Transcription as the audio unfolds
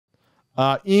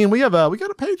Ian, we got a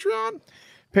Patreon.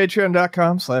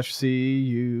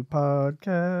 Patreon.com/CU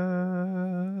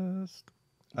podcast.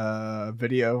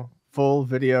 Full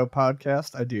video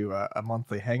podcast. I do a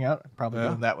monthly hangout. I'm probably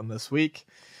doing that one this week.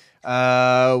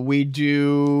 We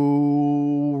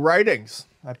do writings.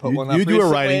 I put one up You do recently.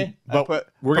 a writing, but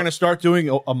we're going to start doing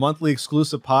a monthly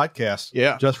exclusive podcast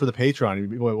just for the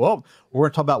Patreon. Well, we're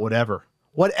going to talk about whatever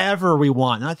we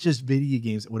want, not just video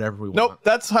games, whatever we want. Nope,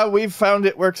 that's how we've found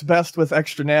it works best with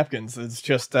Extra Napkins. It's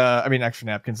just, Extra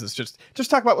Napkins is just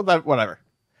talk about whatever.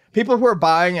 People who are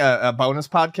buying a bonus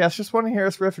podcast just want to hear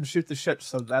us riff and shoot the shit,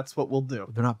 so that's what we'll do.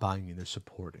 They're not buying you, they're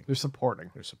supporting. They're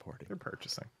supporting. They're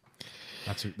purchasing.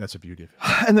 That's a beauty of it.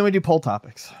 And then we do poll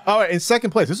topics. All right, in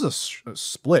second place, this is a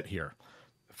split here.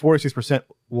 46%,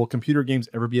 will computer games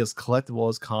ever be as collectible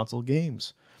as console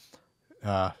games?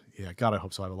 Yeah, God, I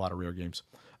hope so. I have a lot of rare games.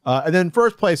 And then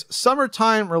first place,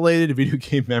 summertime related video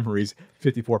game memories,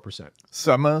 54%.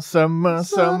 Summertime.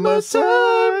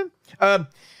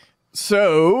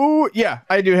 So yeah,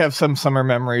 I do have some summer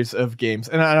memories of games,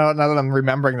 and now that I'm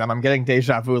remembering them, I'm getting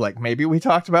deja vu. Like maybe we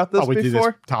talked about this before. We did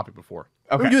this topic before.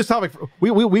 Okay. We did this topic.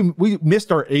 We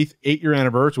missed our 8-year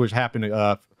anniversary, which happened.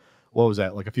 What was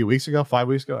that? Like a few weeks ago? 5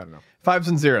 weeks ago? I don't know. 5s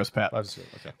and 0s, Pat. 5s and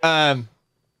 0s. Okay.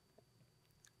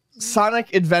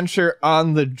 Sonic Adventure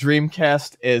on the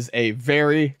Dreamcast is a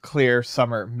very clear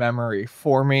summer memory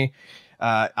for me.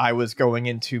 I was going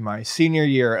into my senior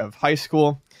year of high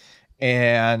school,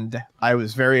 and I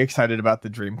was very excited about the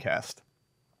Dreamcast.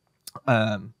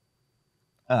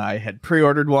 I had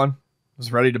pre-ordered one,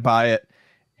 was ready to buy it,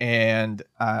 and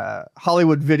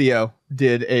Hollywood Video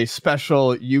did a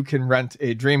special you can rent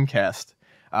a Dreamcast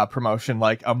promotion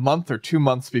like a month or 2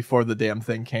 months before the damn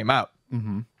thing came out.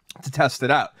 Mm-hmm. To test it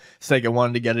out. Sega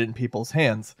wanted to get it in people's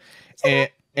hands.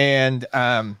 And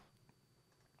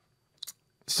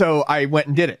so I went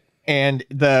and did it. And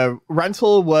the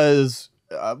rental was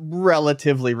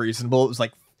relatively reasonable. It was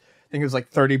like, I think it was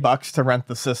like $30 to rent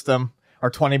the system,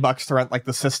 or $20 to rent like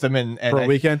the system and for a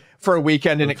weekend? For a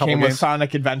weekend, and it came with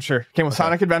Sonic Adventure. Came with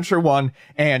Sonic Adventure 1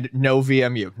 and no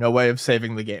VMU, no way of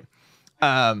saving the game.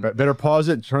 Better pause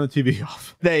it and turn the TV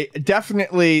off. They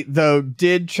definitely, though,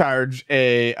 did charge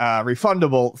a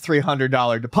refundable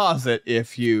 $300 deposit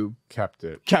if you kept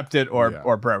it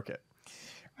or broke it.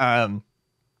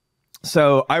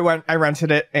 So I rented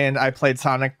it and I played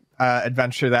Sonic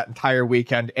Adventure that entire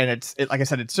weekend, and like I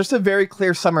said, it's just a very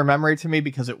clear summer memory to me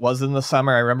because it was in the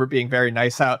summer. I remember being very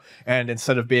nice out, and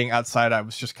instead of being outside, I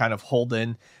was just kind of holed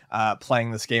in.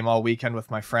 Playing this game all weekend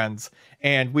with my friends,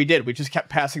 and we just kept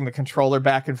passing the controller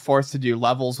back and forth to do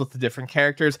levels with the different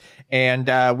characters,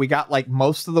 and we got like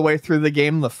most of the way through the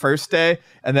game the first day,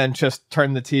 and then just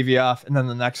turned the TV off, and then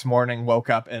the next morning woke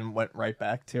up and went right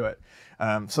back to it.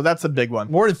 So that's a big one.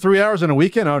 More than 3 hours in a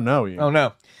weekend? Oh no. Oh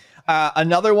no.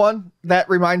 Another one that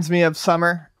reminds me of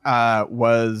summer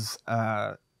was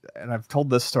and I've told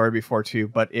this story before too,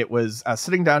 but it was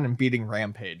sitting down and beating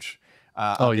Rampage.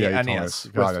 NES.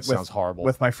 God, that sounds horrible.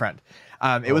 With my friend.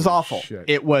 It was awful. Shit.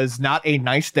 It was not a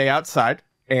nice day outside,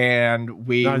 and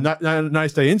we... Not a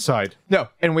nice day inside. No,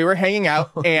 and we were hanging out,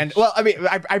 and, well, I mean,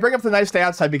 I bring up the nice day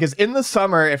outside because in the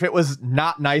summer, if it was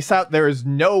not nice out, there is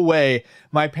no way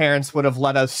my parents would have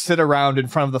let us sit around in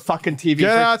front of the fucking TV.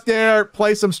 Get out there,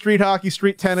 play some street hockey,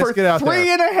 street tennis, get out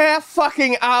there. For 3.5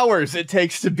 fucking hours it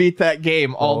takes to beat that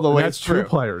game all the way through. That's 2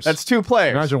 players. That's 2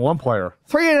 players. Imagine 1 player.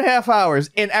 3.5 hours,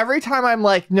 and every time I'm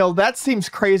like, no, that seems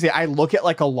crazy, I look at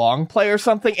like a long play or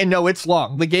something, and no, it's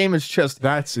long. The game is just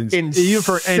insanely even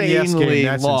for an NES game,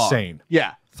 that's long. insane.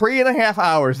 Yeah. 3.5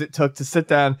 hours it took to sit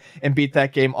down and beat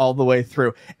that game all the way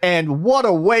through. And what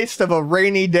a waste of a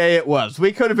rainy day it was.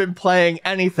 We could have been playing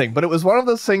anything, but it was one of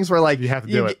those things where like you have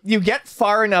to do it. You get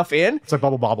far enough in. It's like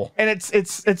Bubble Bobble. And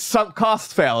it's sunk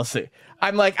cost fallacy.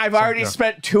 I'm like, I've already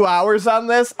spent 2 hours on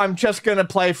this. I'm just gonna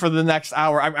play for the next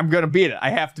hour. I'm gonna beat it.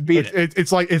 I have to beat it.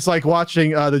 It's like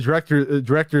watching the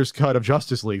director's cut of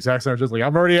Justice League. Zack Snyder's Justice League.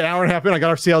 I'm already an hour and a half in. I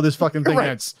gotta see how this fucking thing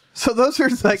ends. So those are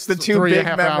like the 2 big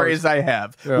memories I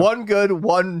have. Yeah. One good,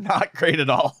 one not great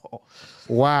at all.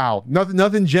 Wow.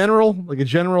 Nothing general, like a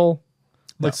general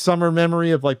like summer memory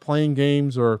of like playing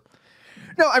games or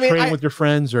training with your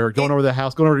friends or going over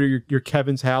to your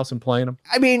Kevin's house and playing them.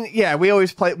 I mean, yeah, we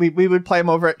always play. We would play them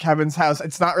over at Kevin's house.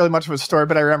 It's not really much of a story,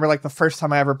 but I remember like the first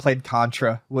time I ever played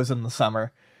Contra was in the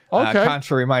summer. Okay.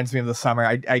 Contra reminds me of the summer.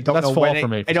 I don't know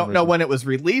when I don't know when it was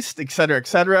released, et cetera, et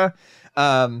cetera.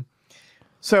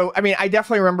 So, I mean, I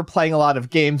definitely remember playing a lot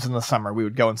of games in the summer. We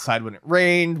would go inside when it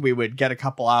rained. We would get a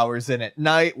couple hours in at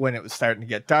night when it was starting to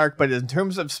get dark. But in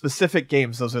terms of specific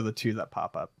games, those are the 2 that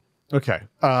pop up. Okay.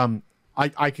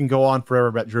 I can go on forever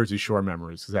about Jersey Shore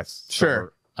memories because that's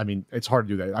Sure. I mean, it's hard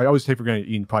to do that. I always take for granted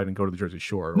Ian probably didn't go to the Jersey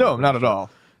Shore. No, not at all.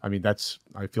 I mean,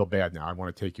 I feel bad now. I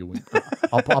want to take you.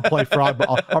 I'll play Frog.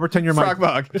 I'll pretend you're my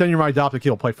Frog-bog. Pretend you're my adopted kid.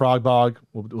 We'll play Frog Bog.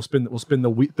 We'll spin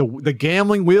the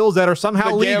gambling wheels that are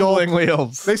somehow legal. Gambling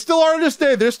wheels. They still are to this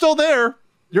day. They're still there.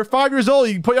 You're 5 years old.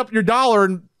 You can put up your dollar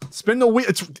and spin the wheel.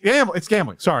 It's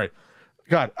gambling. Sorry,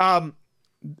 God.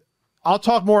 I'll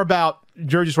talk more about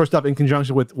Jersey Shore stuff in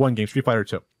conjunction with one game, Street Fighter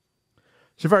 2.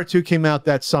 Street Fighter 2 came out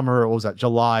that summer. What was that?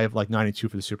 July of like '92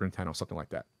 for the Super Nintendo, something like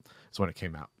that. That's when it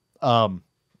came out.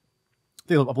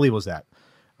 I believe it was that.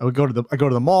 I go to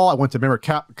the mall. I went to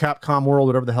Capcom World,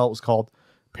 whatever the hell it was called.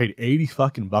 Paid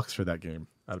 $80 for that game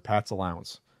out of Pat's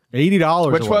allowance.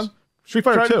 $80. Which one? Street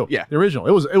Fighter 2. Yeah, the original.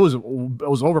 It was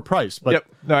overpriced. But yep.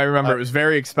 No, I remember it was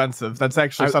very expensive. That's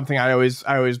actually something I always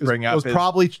bring up. It was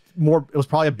probably more. It was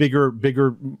probably a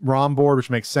bigger ROM board, which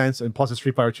makes sense. And plus, it's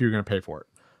Street Fighter 2. You're going to pay for it.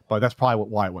 But that's probably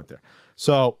why I went there.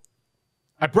 So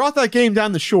I brought that game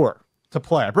down the shore to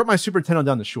play. I brought my Super Nintendo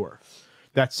down the shore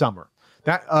that summer.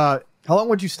 How long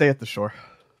would you stay at the shore?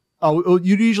 Oh,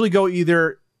 you'd usually go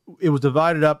either. It was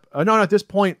divided up. No, at this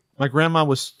point, my grandma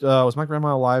was my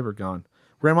grandma alive or gone?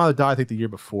 Grandmother died, I think, the year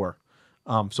before.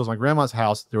 So it was my grandma's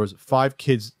house. There was 5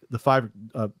 kids. The 5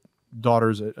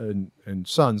 daughters and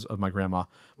sons of my grandma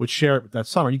would share it that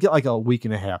summer. You get like a week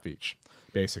and a half each,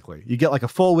 basically. You get like a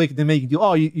full week. Then make you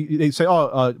do. They say,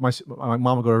 my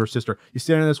mom will go to her sister. You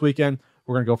stay in this weekend.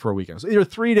 We're gonna go for a weekend. So either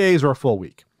 3 days or a full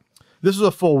week. This was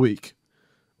a full week.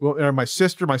 Well, my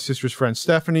sister's friend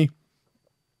Stephanie.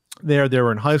 They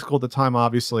were in high school at the time.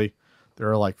 Obviously, they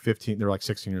were like 15. They were like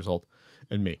 16 years old,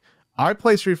 and me. I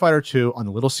played Street Fighter 2 on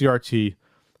the little CRT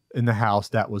in the house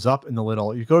that was up in the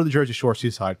little. You go to the Jersey Shore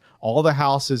seaside. All the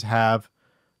houses have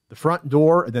the front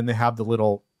door, and then they have the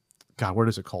little. God, what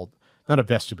is it called? Not a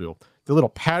vestibule. The little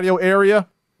patio area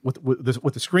with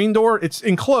the screen door. It's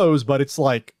enclosed, but it's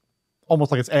like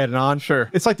almost like it's added on.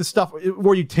 Sure. It's like the stuff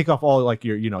where you take off all like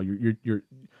your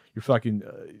fucking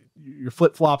your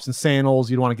flip flops and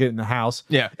sandals. You don't want to get in the house.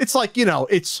 Yeah. It's like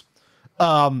it's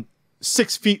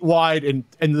 6 feet wide and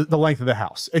the length of the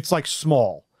house. It's like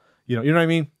small. You know what I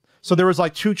mean? So there was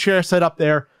like 2 chairs set up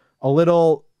there, a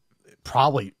little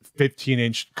probably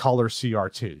 15-inch color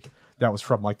CRT that was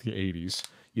from like the 80s.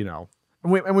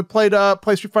 And we played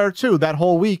Street Fighter 2 that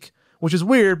whole week, which is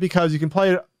weird because you can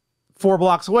play it 4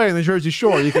 blocks away in the Jersey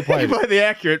Shore. You can play play the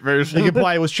accurate version. You can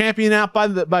play. It was champion out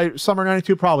by summer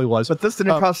 '92, probably was. But this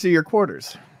didn't cost you your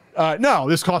quarters. No,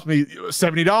 this cost me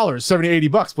 $70,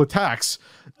 $80 with tax.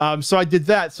 So I did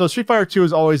that. So Street Fighter 2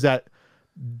 is always that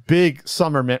big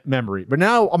summer memory. But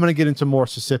now I'm going to get into more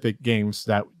specific games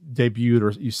that debuted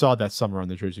or you saw that summer on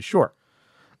the Jersey Shore.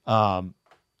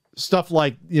 Stuff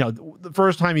like, the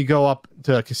first time you go up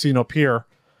to Casino Pier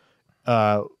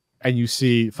and you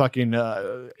see fucking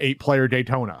 8-player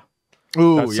Daytona.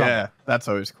 Ooh, yeah. That's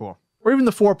always cool. Or even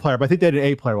the 4-player, but I think they had an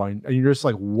 8-player one. And you're just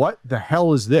like, what the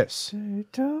hell is this?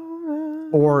 Daytona.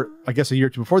 Or I guess a year or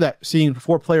two before that, seeing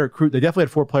 4-player cruise. They definitely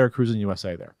had 4-player Cruis'n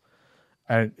USA there.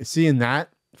 And seeing that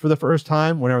for the first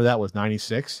time, whenever that was,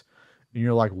 96, and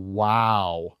you're like,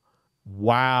 wow,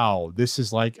 this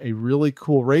is like a really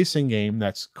cool racing game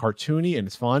that's cartoony and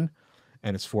it's fun.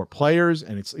 And it's 4 players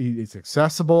and it's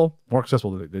accessible, more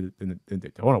accessible than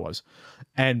Daytona was.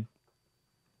 And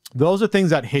those are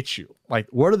things that hit you. Like,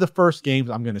 what are the first games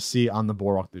I'm going to see on the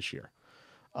boardwalk this year?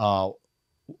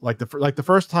 Like the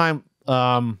first time,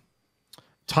 Time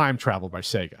Travel by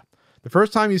Sega. The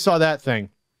first time you saw that thing,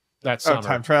 that summer.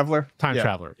 Time Traveler? Time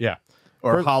Traveler, yeah.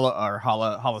 Or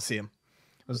Holocene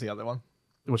was the other one.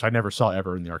 Which I never saw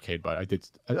ever in the arcade, but I did.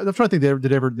 I'm trying to think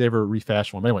they ever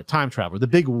refashion one. But anyway, Time Traveler, the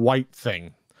big white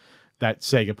thing that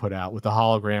Sega put out with the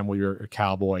hologram where you're a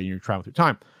cowboy and you're traveling through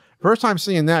time. First time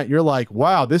seeing that, you're like,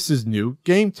 wow, this is new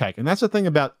game tech. And that's the thing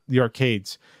about the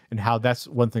arcades and how that's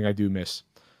one thing I do miss,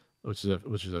 which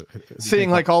is seeing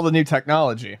like all the new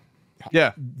technology.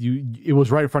 Yeah. It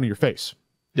was right in front of your face.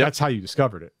 Yep. That's how you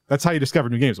discovered it. That's how you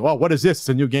discovered new games. Well, what is this? It's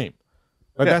a new game.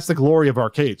 But that's the glory of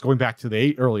arcades. Going back to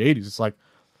the early 80s, it's like,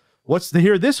 what's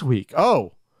here this week?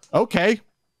 Oh, okay.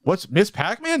 What's Miss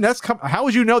Pac-Man? How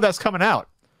would you know that's coming out?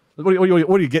 What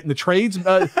are you getting the trades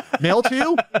mailed to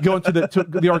you? Going to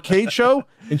the arcade show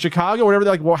in Chicago, or whatever.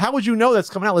 They're like, well, how would you know that's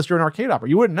coming out unless you're an arcade operator?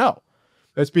 You wouldn't know.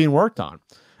 That's being worked on.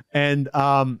 And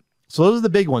so those are the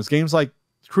big ones. Games like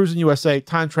Cruis'n USA,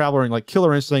 Time Traveler, and like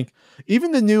Killer Instinct.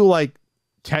 Even the new like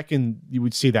Tekken, you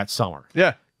would see that summer.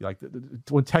 Yeah. Like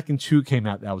when Tekken 2 came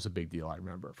out, that was a big deal. I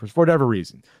remember for whatever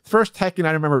reason. The first Tekken,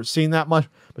 I don't remember seeing that much,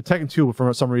 but Tekken 2,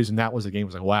 for some reason, that was a game. I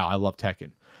was like, wow, I love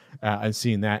Tekken, and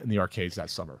seeing that in the arcades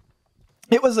that summer.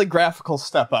 It was a graphical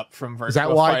step up from that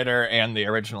Virtua why- Fighter and the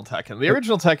original Tekken. The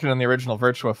original Tekken and the original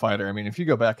Virtua Fighter, I mean, if you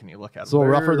go back and you look at It's a little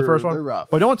rougher the first one. they're rough.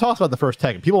 But no one talks about the first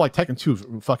Tekken. People like Tekken 2 is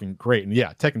fucking great. And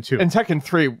yeah, Tekken 2. And Tekken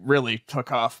 3 really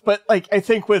took off. But like I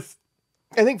think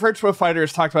Virtua Fighter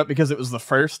is talked about because it was the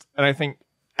first, and I think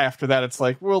after that it's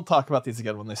like we'll talk about these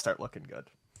again when they start looking good.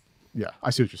 Yeah, I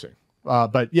see what you're saying.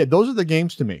 But yeah, those are the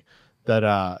games to me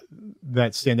that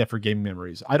that stand out for gaming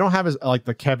memories. I don't have as like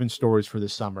the Kevin stories for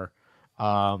this summer.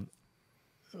 My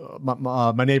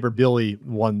neighbor Billy,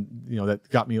 one that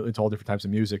got me into all different types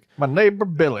of music. My neighbor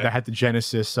Billy. That had the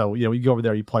Genesis, so you go over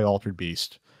there, you play Altered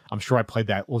Beast. I'm sure I played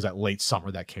that. What was that late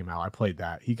summer that came out? I played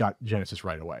that. He got Genesis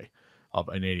right away.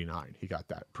 In '89, he got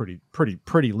that pretty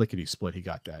lickety split. He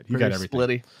got that. He got everything.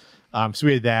 Splitty. So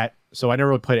we had that. So I never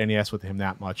really played NES with him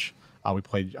that much. We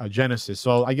played Genesis.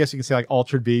 So I guess you can say like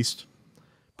Altered Beast.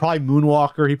 Probably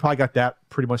Moonwalker. He probably got that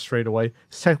pretty much straight away.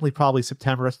 It's technically probably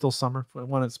September. That's still summer. I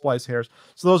want to splice hairs.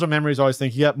 So those are memories I always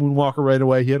think. He got Moonwalker right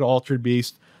away. He had Altered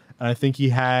Beast. And I think he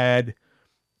had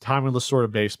Time and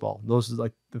Lasorda Baseball. Those are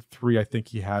like the three I think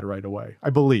he had right away.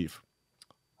 I believe.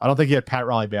 I don't think he had Pat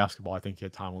Riley Basketball. I think he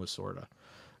had Time and Lasorda.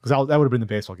 Because that would have been the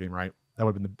baseball game, right? That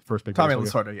would have been the first big Tommy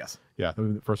baseball Lasorda, yes. Yeah, that would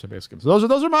be the first baseball game. So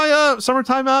those are my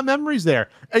summertime memories there.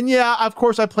 And yeah, of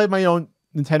course, I played my own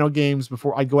Nintendo games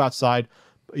before I'd go outside.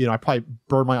 I probably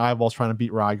burned my eyeballs trying to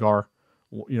beat Rygar.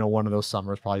 One of those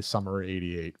summers, probably summer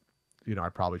 '88. I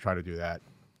probably tried to do that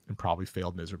and probably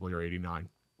failed miserably, or '89.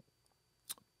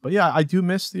 But yeah, I do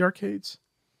miss the arcades.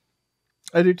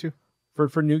 I do too.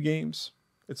 For new games,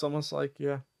 it's almost like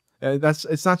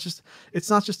it's not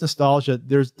just nostalgia.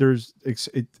 There's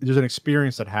an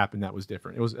experience that happened that was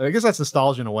different. I guess that's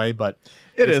nostalgia in a way, but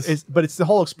it's the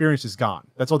whole experience is gone.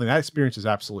 That's the whole thing. That experience is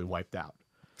absolutely wiped out.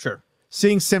 Sure.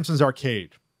 Seeing Simpsons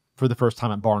Arcade for the first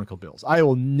time at Barnacle Bills, I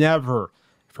will never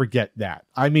forget that.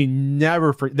 I mean,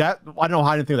 never forget that. I don't know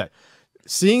how I didn't think of that.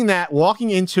 Seeing that, walking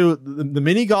into the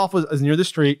mini golf was near the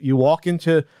street. You walk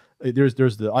into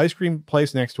there's the ice cream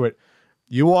place next to it.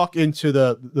 You walk into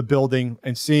the building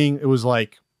and seeing it was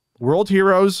like World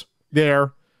Heroes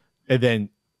there, and then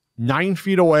 9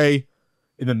 feet away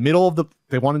in the middle of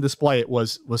they want to display it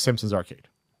was Simpsons Arcade.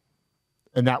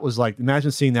 And that was like,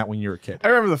 imagine seeing that when you were a kid. I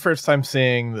remember the first time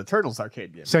seeing the Turtles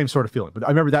arcade game. Same sort of feeling. But I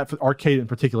remember that for arcade in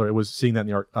particular, it was seeing that in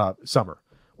the summer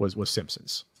was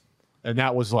Simpsons. And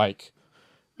that was like,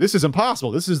 this is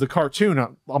impossible. This is the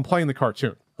cartoon. I'm playing the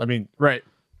cartoon. I mean, right.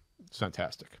 It's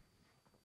fantastic.